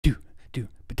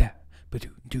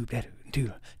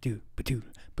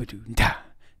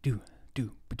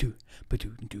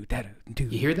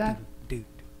You hear that?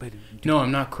 No,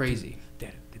 I'm not crazy.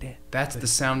 That's the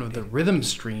sound of the rhythm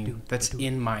stream that's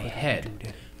in my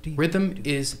head. Rhythm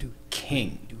is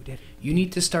king. You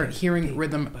need to start hearing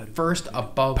rhythm first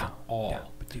above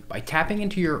all. By tapping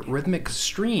into your rhythmic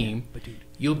stream,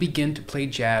 you'll begin to play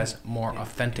jazz more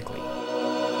authentically.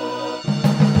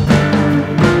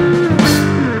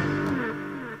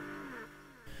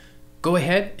 Go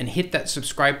ahead and hit that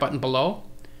subscribe button below.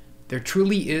 There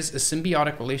truly is a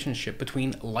symbiotic relationship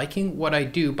between liking what I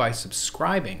do by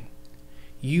subscribing.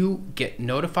 You get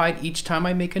notified each time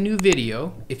I make a new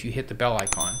video if you hit the bell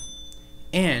icon.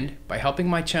 And by helping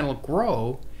my channel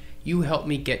grow, you help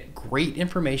me get great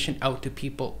information out to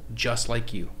people just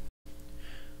like you.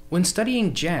 When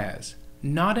studying jazz,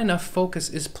 not enough focus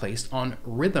is placed on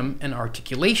rhythm and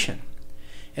articulation.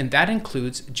 And that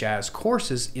includes jazz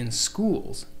courses in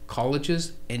schools,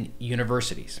 colleges, and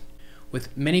universities.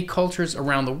 With many cultures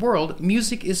around the world,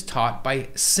 music is taught by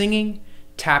singing,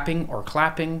 tapping or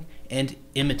clapping, and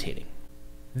imitating.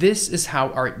 This is how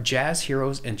our jazz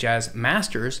heroes and jazz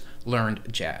masters learned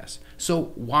jazz.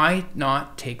 So why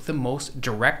not take the most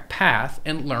direct path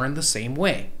and learn the same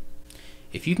way?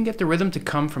 If you can get the rhythm to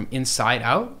come from inside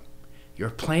out, your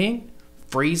playing,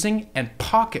 phrasing, and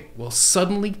pocket will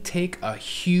suddenly take a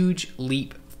huge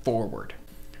leap forward.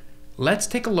 Let's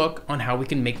take a look on how we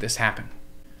can make this happen.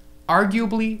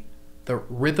 Arguably, the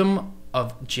rhythm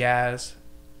of jazz,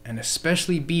 and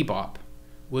especially bebop,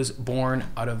 was born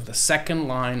out of the second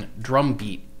line drum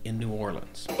beat in New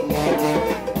Orleans.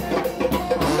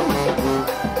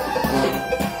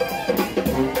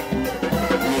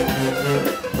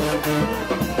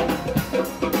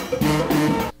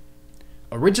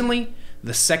 Originally,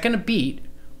 the second beat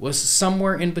was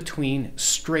somewhere in between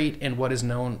straight and what is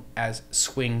known as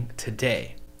swing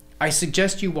today. I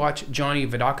suggest you watch Johnny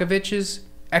Vidakovich's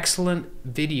excellent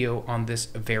video on this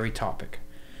very topic.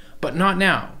 But not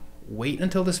now. Wait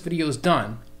until this video is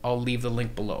done. I'll leave the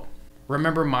link below.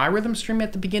 Remember my rhythm stream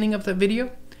at the beginning of the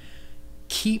video?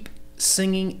 Keep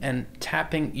singing and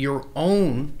tapping your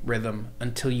own rhythm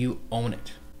until you own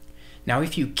it. Now,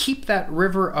 if you keep that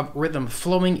river of rhythm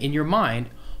flowing in your mind,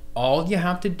 all you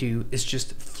have to do is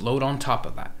just float on top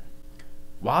of that.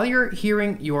 While you're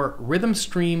hearing your rhythm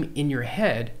stream in your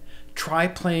head, try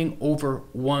playing over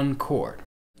one chord.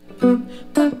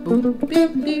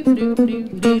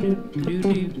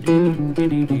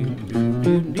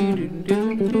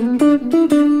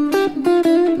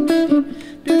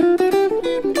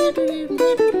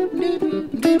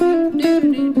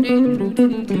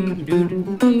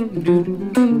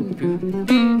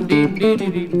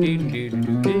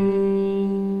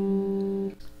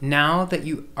 Now that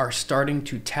you are starting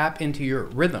to tap into your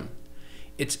rhythm,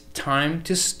 it's time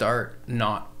to start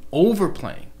not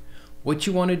overplaying. What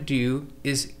you want to do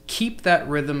is keep that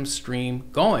rhythm stream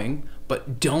going,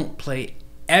 but don't play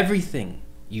everything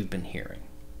you've been hearing.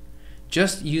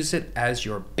 Just use it as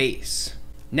your base.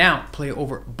 Now play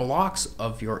over blocks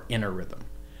of your inner rhythm.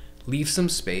 Leave some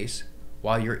space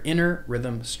while your inner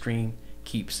rhythm stream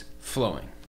keeps flowing.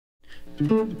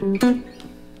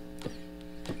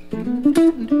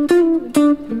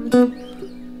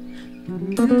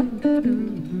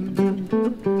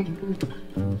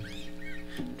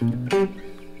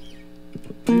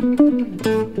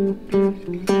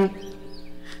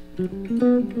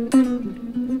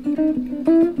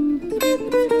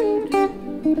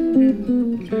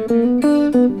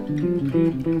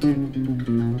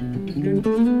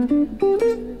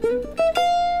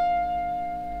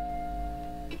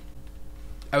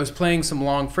 I was playing some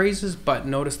long phrases, but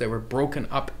notice they were broken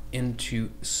up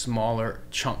into smaller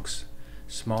chunks,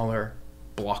 smaller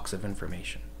blocks of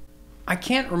information. I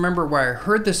can't remember where I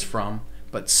heard this from,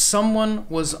 but someone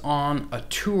was on a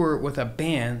tour with a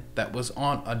band that was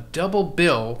on a double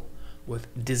bill with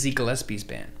Dizzy Gillespie's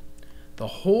band. The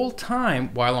whole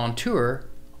time while on tour,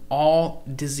 all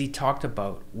Dizzy talked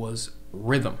about was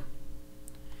rhythm.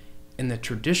 In the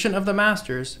tradition of the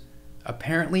masters,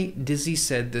 apparently Dizzy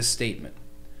said this statement: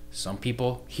 some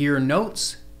people hear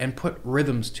notes and put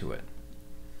rhythms to it.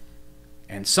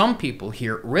 And some people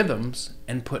hear rhythms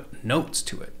and put notes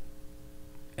to it.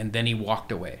 And then he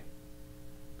walked away.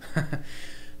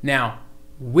 Now,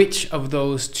 which of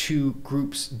those two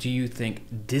groups do you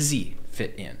think Dizzy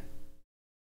fit in?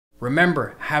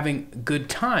 Remember, having good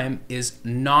time is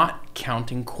not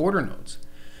counting quarter notes.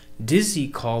 Dizzy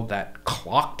called that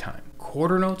clock time.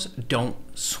 Quarter notes don't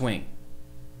swing.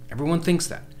 Everyone thinks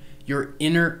that. Your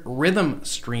inner rhythm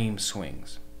stream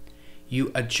swings.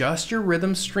 You adjust your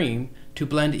rhythm stream to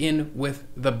blend in with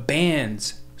the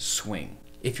band's swing.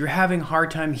 If you're having a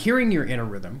hard time hearing your inner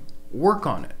rhythm, work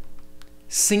on it.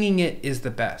 Singing it is the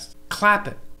best. Clap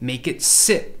it. Make it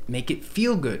sit. Make it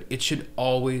feel good. It should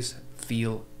always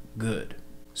feel good.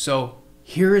 So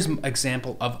here is an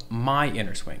example of my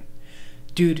inner swing.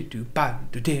 Do do do ba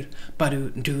do do ba do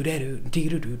do do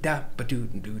do do da ba do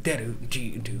do do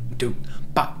do do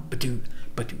ba ba do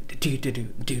ba do do do do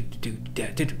do do da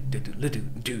do do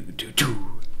do do do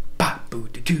ba do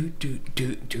do do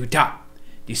do do da.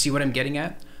 Do you see what I'm getting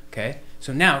at? Okay,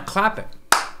 so now clap it.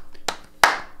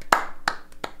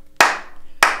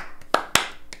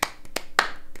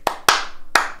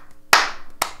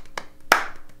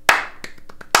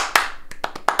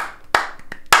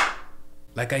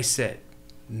 Like I said,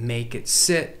 make it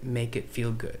sit, make it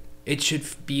feel good. It should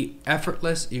be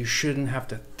effortless. You shouldn't have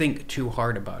to think too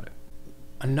hard about it.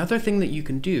 Another thing that you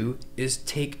can do is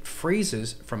take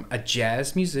phrases from a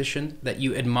jazz musician that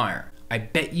you admire. I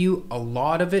bet you a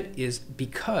lot of it is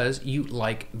because you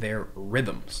like their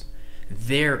rhythms,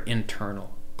 their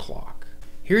internal clock.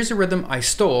 Here's a rhythm I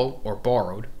stole or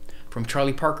borrowed from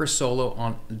Charlie Parker's solo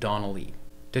on Donnelly.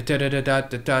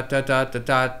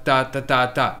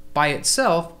 By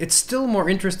itself, it's still more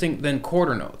interesting than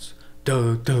quarter notes.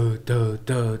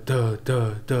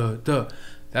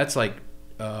 That's like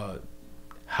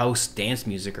house dance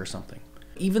music or something.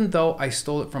 Even though I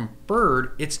stole it from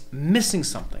Bird, it's missing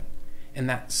something, and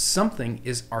that something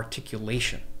is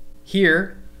articulation.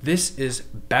 Here, this is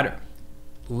better,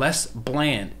 less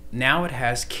bland. Now it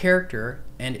has character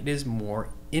and it is more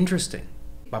interesting.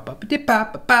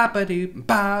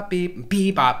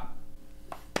 Bebop.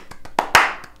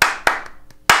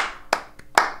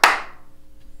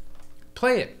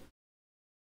 Play it.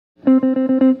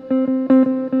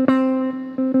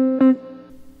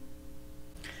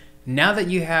 Now that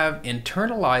you have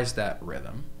internalized that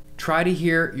rhythm, try to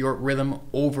hear your rhythm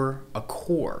over a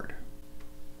chord.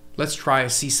 Let's try a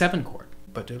C7 chord.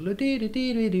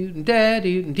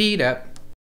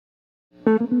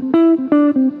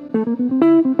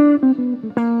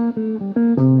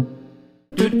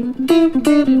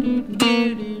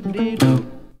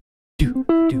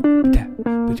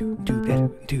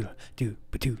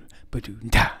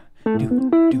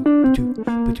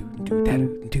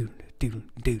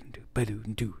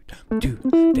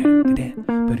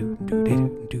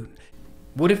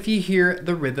 What if you hear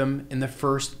the rhythm in the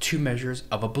first two measures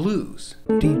of a blues?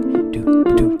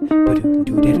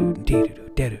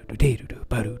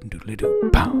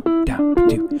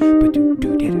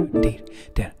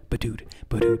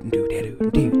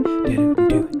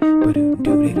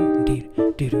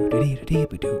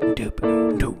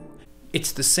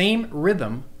 It's the same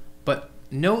rhythm, but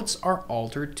notes are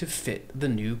altered to fit the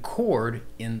new chord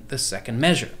in the second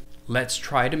measure. Let's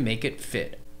try to make it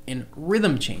fit in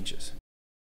rhythm changes.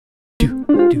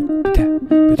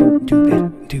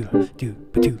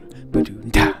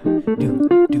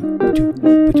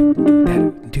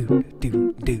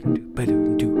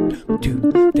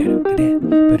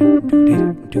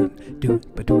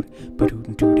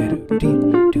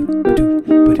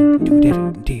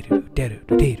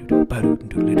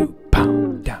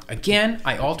 Again,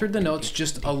 I altered the notes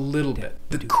just a little bit.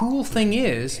 The cool thing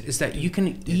is that you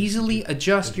can easily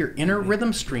adjust your inner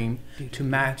rhythm stream to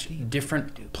match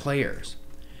different players.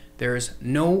 There's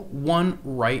no one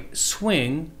right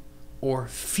swing or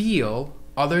feel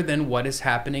other than what is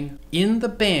happening in the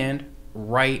band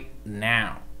right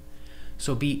now.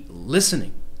 So be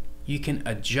listening. You can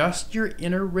adjust your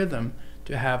inner rhythm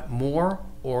to have more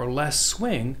or less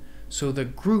swing so the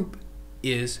group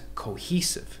is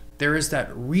cohesive. There is that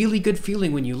really good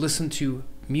feeling when you listen to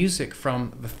music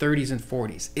from the 30s and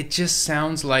 40s. It just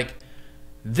sounds like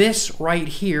this right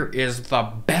here is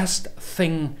the best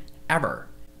thing ever.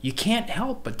 You can't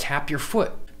help but tap your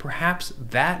foot. Perhaps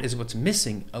that is what's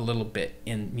missing a little bit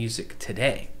in music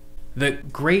today. The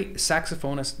great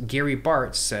saxophonist Gary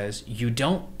Bartz says, you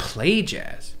don't play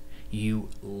jazz, you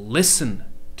listen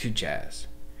to jazz.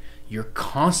 You're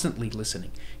constantly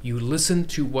listening. You listen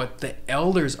to what the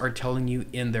elders are telling you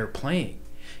in their playing.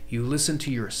 You listen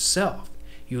to yourself.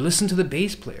 You listen to the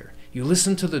bass player. You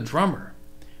listen to the drummer.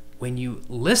 When you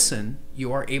listen,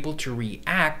 you are able to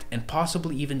react and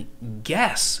possibly even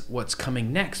guess what's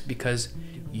coming next because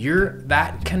you're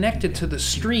that connected to the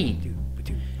stream.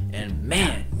 And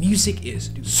man, music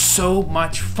is so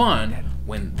much fun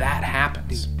when that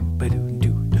happens.